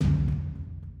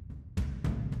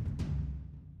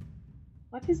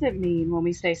What does it mean when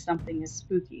we say something is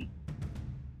spooky?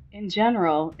 In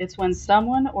general, it's when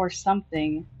someone or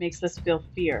something makes us feel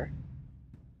fear.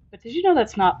 But did you know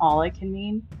that's not all it can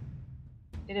mean?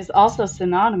 It is also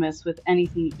synonymous with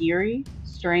anything eerie,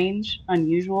 strange,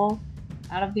 unusual,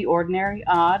 out of the ordinary,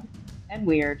 odd, and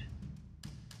weird.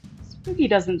 Spooky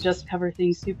doesn't just cover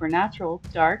things supernatural,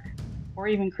 dark, or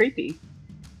even creepy.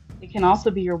 It can also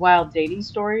be your wild dating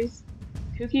stories,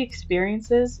 kooky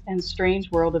experiences, and strange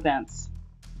world events.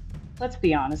 Let's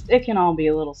be honest, it can all be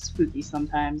a little spooky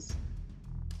sometimes.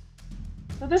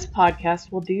 So, this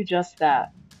podcast will do just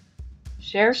that,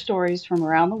 share stories from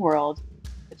around the world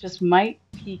that just might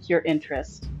pique your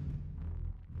interest.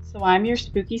 So, I'm your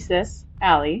spooky sis,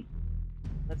 Allie.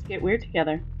 Let's get weird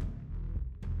together.